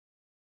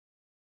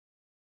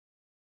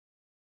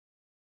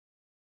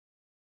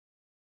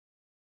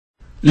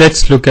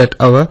Let's look at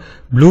our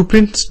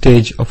blueprint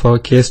stage of our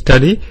case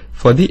study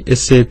for the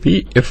SAP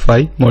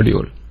FI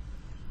module.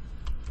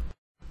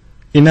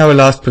 In our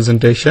last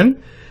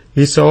presentation,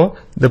 we saw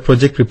the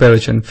project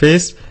preparation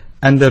phase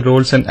and the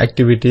roles and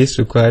activities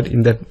required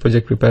in that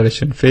project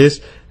preparation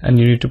phase, and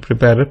you need to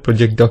prepare a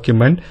project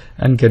document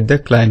and get the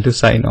client to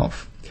sign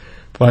off.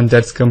 Once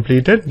that's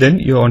completed, then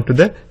you're on to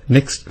the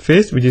next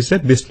phase, which is the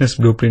business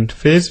blueprint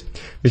phase,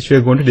 which we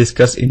are going to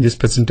discuss in this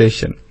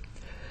presentation.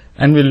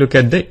 And we'll look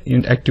at the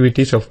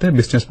activities of the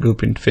business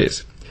blueprint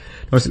phase.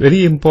 Now, it's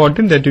very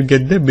important that you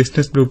get the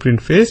business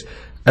blueprint phase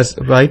as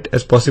right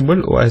as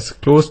possible, or as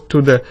close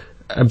to the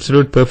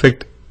absolute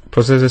perfect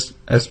processes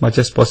as much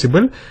as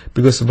possible,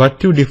 because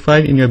what you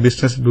define in your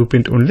business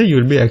blueprint only, you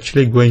will be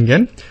actually going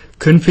and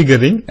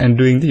configuring and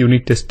doing the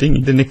unit testing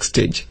in the next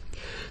stage.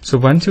 So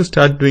once you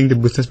start doing the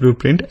business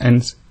blueprint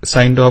and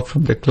signed off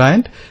from the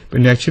client,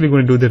 when you're actually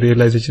going to do the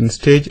realization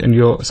stage and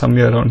you're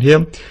somewhere around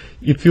here,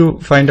 if you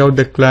find out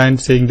the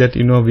client saying that,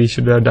 we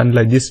should have done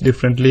like this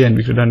differently and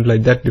we should have done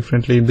like that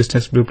differently in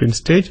business blueprint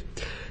stage,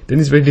 then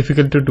it's very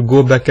difficult to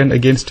go back and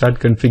again start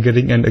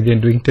configuring and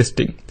again doing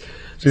testing.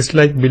 So it's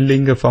like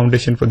building a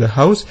foundation for the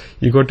house.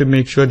 You got to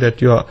make sure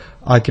that your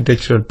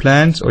architectural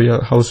plans or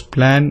your house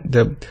plan,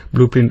 the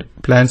blueprint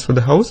plans for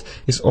the house,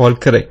 is all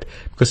correct,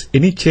 because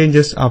any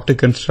changes after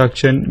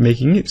construction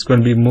making it's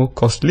going to be more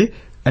costly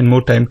and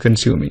more time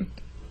consuming.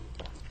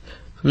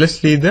 So let's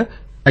see the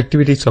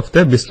activities of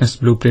the business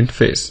blueprint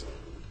phase.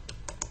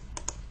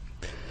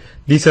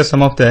 These are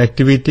some of the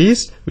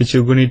activities which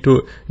you're going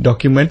to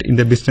document in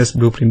the business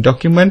blueprint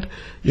document.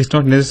 It's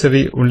not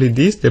necessary only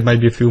these, there might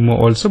be a few more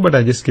also, but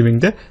I'm just giving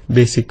the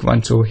basic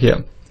ones over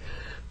here.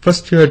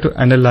 First, you have to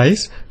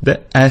analyze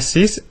the as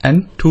is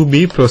and to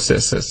be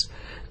processes.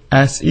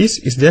 As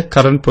is their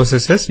current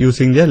processes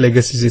using their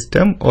legacy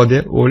system or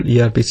their old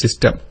ERP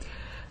system.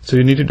 So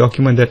you need to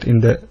document that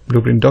in the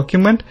blueprint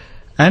document.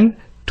 And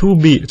to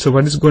be, so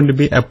what is going to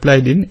be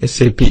applied in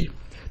SAP,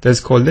 that is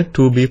called the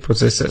to be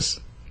processes.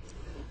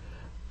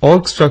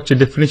 Org structure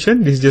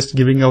definition, this is just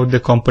giving out the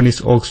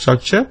company's org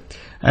structure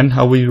and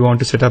how we want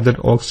to set up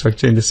that org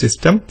structure in the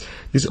system.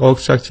 This org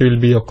structure will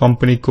be your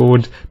company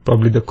code,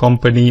 probably the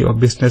company or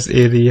business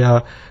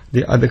area,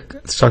 the other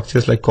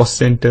structures like cost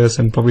centers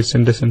and profit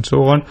centers and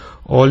so on.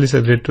 All these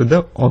are related to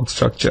the org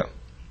structure.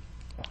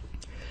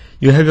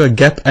 You have your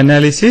gap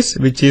analysis,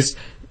 which is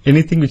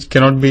anything which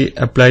cannot be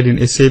applied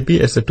in SAP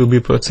as a to be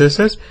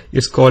processes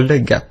is called a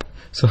gap.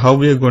 So how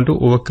we are going to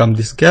overcome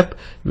this gap,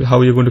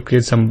 how you're going to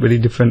create some very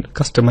different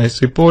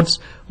customized reports,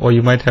 or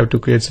you might have to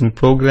create some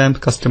programs,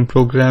 custom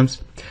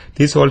programs.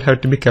 These all have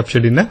to be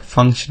captured in a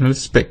functional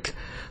spec.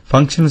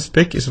 Functional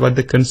spec is what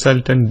the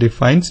consultant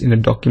defines in a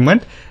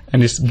document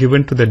and is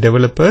given to the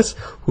developers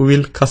who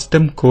will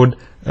custom code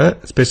a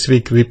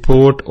specific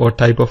report or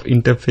type of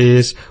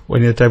interface or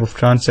any type of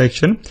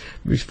transaction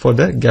for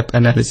the gap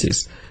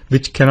analysis,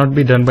 which cannot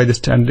be done by the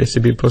standard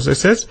SAP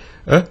processes.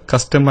 A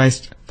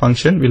customized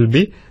function will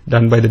be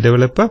done by the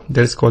developer.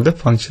 That is called the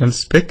functional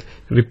spec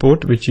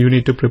report, which you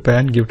need to prepare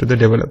and give to the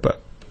developer.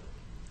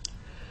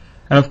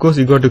 And of course,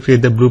 you got to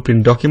create the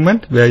blueprint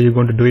document where you're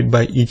going to do it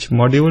by each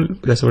module.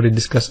 That's what we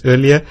discussed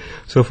earlier.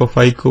 So for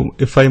FICO,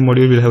 FI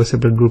module will have a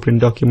separate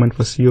blueprint document.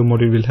 For CO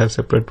module will have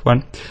separate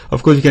one.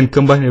 Of course, you can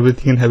combine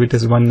everything and have it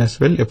as one as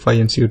well, FI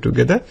and CO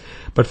together.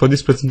 But for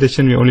this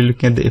presentation, we're only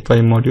looking at the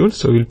FI module.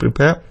 So we'll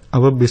prepare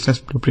our business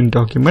blueprint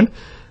document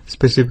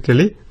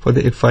specifically for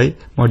the FI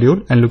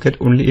module and look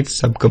at only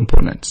its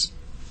subcomponents.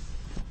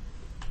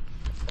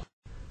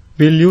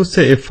 We'll use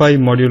the FI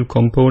module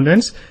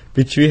components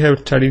which we have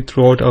studied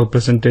throughout our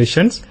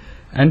presentations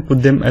and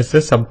put them as the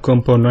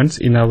subcomponents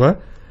in our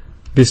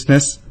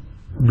business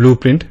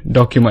blueprint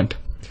document.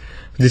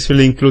 This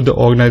will include the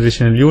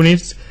organizational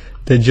units,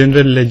 the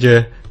general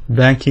ledger,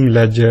 banking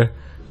ledger,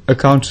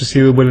 accounts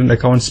receivable and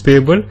accounts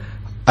payable.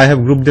 I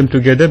have grouped them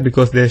together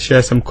because they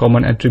share some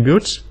common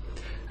attributes,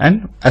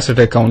 and asset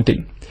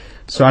accounting.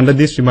 So under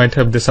this we might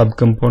have the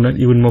subcomponent,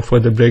 even more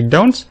further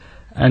breakdowns,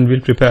 and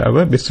we'll prepare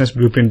our business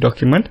blueprint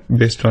document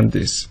based on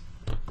this.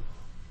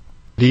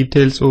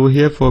 Details over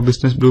here for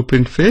business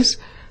blueprint phase,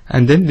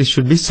 and then this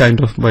should be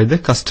signed off by the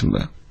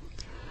customer.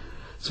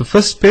 So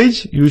first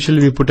page,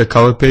 usually we put a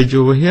cover page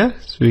over here,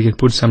 so we can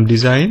put some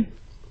design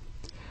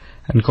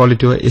and call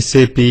it your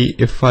SAP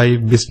FI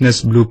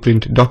business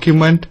blueprint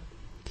document.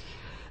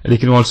 And you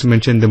can also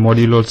mention the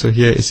module also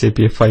here, SAP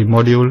FI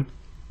module.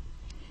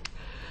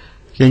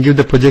 You can give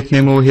the project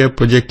name over here,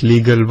 project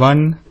legal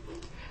 1,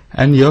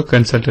 and your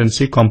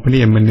consultancy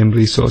company M&M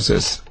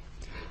resources.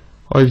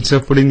 Or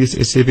instead of putting this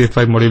SAP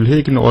FI module here,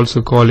 you can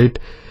also call it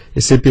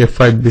SAP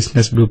FI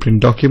business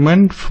blueprint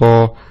document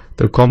for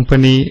the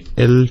company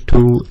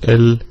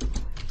L2L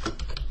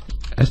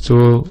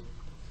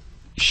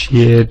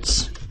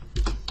Associates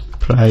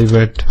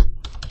Private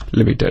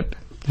Limited.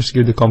 Just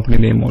give the company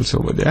name also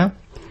over there,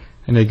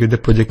 and I give the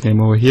project name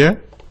over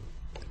here.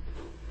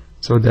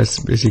 So that's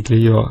basically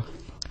your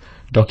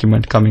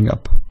document coming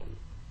up.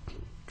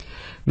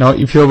 Now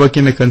if you are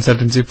working in a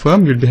consultancy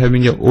firm, you'll be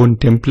having your own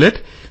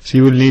template, so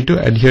you will need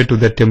to adhere to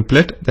the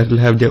template that will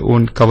have their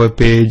own cover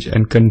page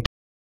and content